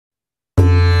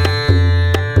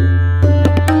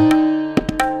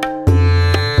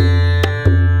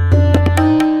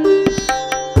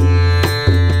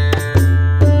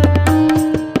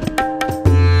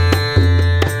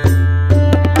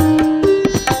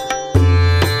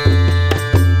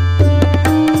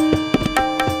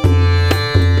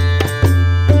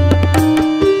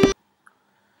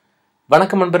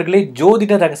வணக்கம் அன்பர்களே,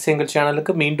 ஜோதிட ரகசியங்கள்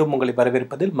சேனலுக்கு மீண்டும் உங்களை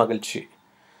வரவேற்பதில் மகிழ்ச்சி.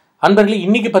 அன்பர்களே,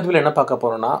 இன்னைக்கு பதிவில் என்ன பார்க்க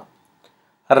போறோம்னா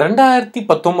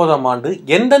 2019ஆம் ஆண்டு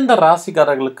எந்தெந்த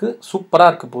ராசிக்காரர்களுக்கு சூப்பராக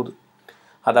இருக்க போகுது,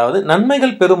 அதாவது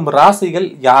நன்மைகள் பெறும் ராசிகள்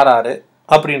யாராரு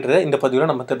அப்படின்றத இந்த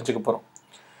பதிவில் நம்ம தெரிஞ்சுக்க போகிறோம்.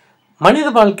 மனித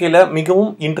வாழ்க்கையில்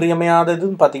மிகவும்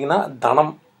இன்றியமையாததுன்னு பார்த்தீங்கன்னா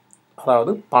தனம்,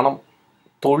 அதாவது பணம்,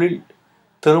 தொழில்,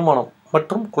 திருமணம்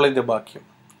மற்றும் குழந்தை பாக்கியம்.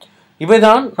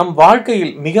 இவைதான் நம்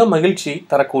வாழ்க்கையில் மிக மகிழ்ச்சி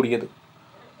தரக்கூடியது.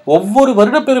 ஒவ்வொரு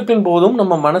வருடப்பிறப்பின் போதும்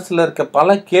நம்ம மனசுல இருக்க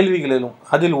பல கேள்விகளிலும்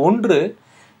அதில் ஒன்று,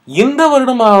 இந்த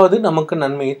வருடமாவது நமக்கு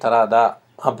நன்மையை தராதா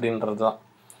அப்படின்றது தான்.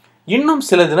 இன்னும்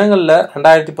சில தினங்கள்ல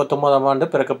 2019ஆம் ஆண்டு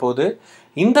பிறக்க போது.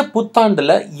 இந்த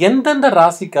புத்தாண்டுல எந்தெந்த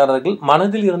ராசிக்காரர்கள்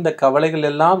மனதில் இருந்த கவலைகள்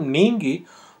எல்லாம் நீங்கி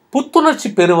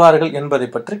புத்துணர்ச்சி பெறுவார்கள் என்பதை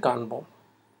பற்றி காண்போம்.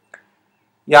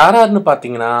 யாராருன்னு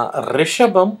பார்த்தீங்கன்னா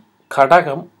ரிஷபம்,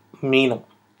 கடகம், மீனம்.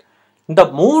 இந்த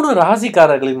 3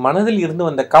 ராசிக்காரர்களின் மனதில் இருந்து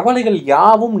வந்த கவலைகள்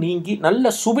யாவும் நீங்கி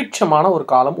நல்ல சுபிட்சமான ஒரு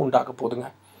காலம் உண்டாக போதுங்க.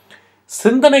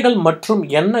 சிந்தனைகள் மற்றும்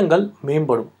எண்ணங்கள்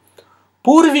மேம்படும்.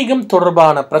 பூர்வீகம்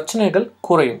தொடர்பான பிரச்சனைகள்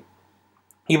குறையும்.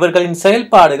 இவர்களின்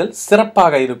செயல்பாடுகள்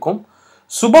சிறப்பாக இருக்கும்.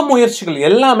 சுப முயற்சிகள்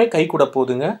எல்லாமே கைகூட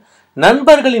போதுங்க.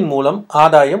 நண்பர்களின் மூலம்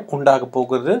ஆதாயம் உண்டாக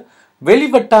போகிறது.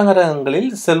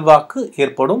 வெளிவட்டாரங்களில் செல்வாக்கு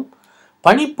ஏற்படும்.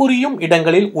 பணிபுரியும்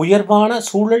இடங்களில் உயர்வான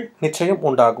சூழல் நிச்சயம்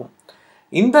உண்டாகும்.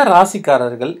 இந்த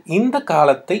ராசிக்காரர்கள் இந்த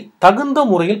காலத்தை தகுந்த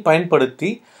முறையில் பயன்படுத்தி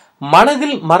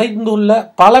மனதில் மறைந்துள்ள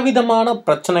பலவிதமான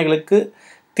பிரச்சனைகளுக்கு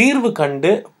தீர்வு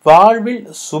கண்டு வாழ்வில்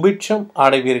சுபிட்சம்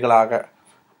அடைவீர்களாக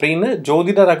அப்படின்னு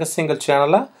ஜோதிட ரகசியங்கள்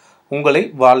சேனலா உங்களை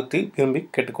வாழ்த்தி விரும்பி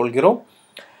கேட்டுக்கொள்கிறோம்.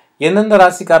 எந்தெந்த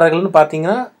ராசிக்காரர்கள்னு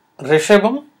பார்த்தீங்கன்னா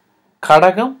ரிஷபம்,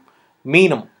 கடகம்,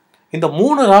 மீனம். இந்த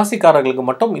 3 ராசிக்காரர்களுக்கு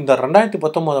மட்டும் இந்த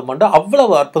 2019ஆம் ஆண்டு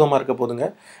அவ்வளவு அற்புதமாக இருக்க போதுங்க.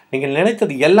 நீங்கள்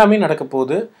நினைத்தது எல்லாமே நடக்க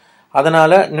போகுது.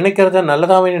 அதனால் நினைக்கிறத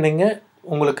நல்லதாகவே நினைங்க.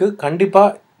 உங்களுக்கு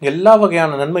கண்டிப்பாக எல்லா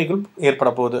வகையான நன்மைகளும் ஏற்பட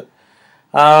போகுது.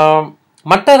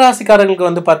 மற்ற ராசிக்காரர்களுக்கு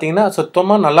வந்து பார்த்தீங்கன்னா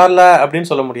சுத்தமாக நல்லா இல்லை அப்படின்னு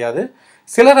சொல்ல முடியாது.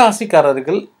 சில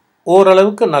ராசிக்காரர்கள்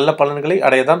ஓரளவுக்கு நல்ல பலன்களை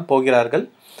அடையதான் போகிறார்கள்.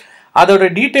 அதோட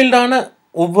டீட்டெயில்டான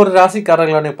ஒவ்வொரு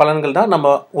ராசிக்காரர்களுடைய பலன்கள் தான்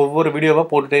நம்ம ஒவ்வொரு வீடியோவாக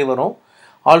போட்டுகிட்டே வரோம்.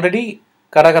 ஆல்ரெடி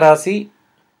கடகராசி,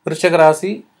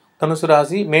 விருச்சகராசி, தனுசு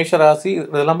ராசி, மேஷ ராசி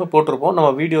இதெல்லாமே போட்டிருப்போம்.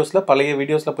 நம்ம வீடியோஸில் பழைய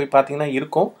வீடியோஸில் போய் பார்த்தீங்கன்னா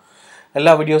இருக்கும்.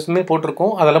 எல்லா வீடியோஸுமே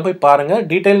போட்டிருக்கோம். அதெல்லாம் போய் பாருங்கள்.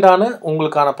 டீட்டெயில்டான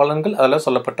உங்களுக்கான பலன்கள் அதெல்லாம்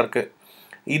சொல்லப்பட்டிருக்கு.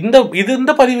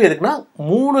 இந்த பதிவு எதுக்குன்னா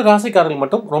 3 ராசிக்காரர்கள்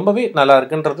மட்டும் ரொம்பவே நல்லா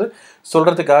இருக்குன்றது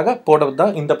சொல்கிறதுக்காக போடுறது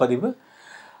தான் இந்த பதிவு.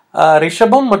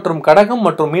 ரிஷபம் மற்றும் கடகம்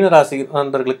மற்றும் மீனராசி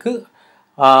நண்பர்களுக்கு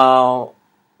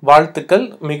வாழ்த்துக்கள்.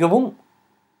 மிகவும்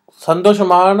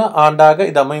சந்தோஷமான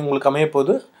ஆண்டாக இது உங்களுக்கு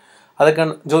அமையப்போகுது.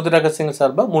 அதுக்கான ஜோதிட ரகசியங்கள்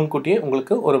சார்பாக முன்கூட்டியே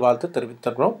உங்களுக்கு ஒரு வாழ்த்து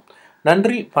தெரிவித்துக்கிறோம்.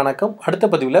 நன்றி, வணக்கம். அடுத்த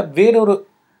பதிவில் வேறொரு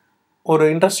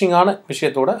இன்ட்ரெஸ்டிங்கான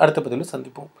விஷயத்தோட அடுத்த பதிவில்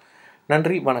சந்திப்போம்.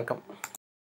 நன்றி, வணக்கம்.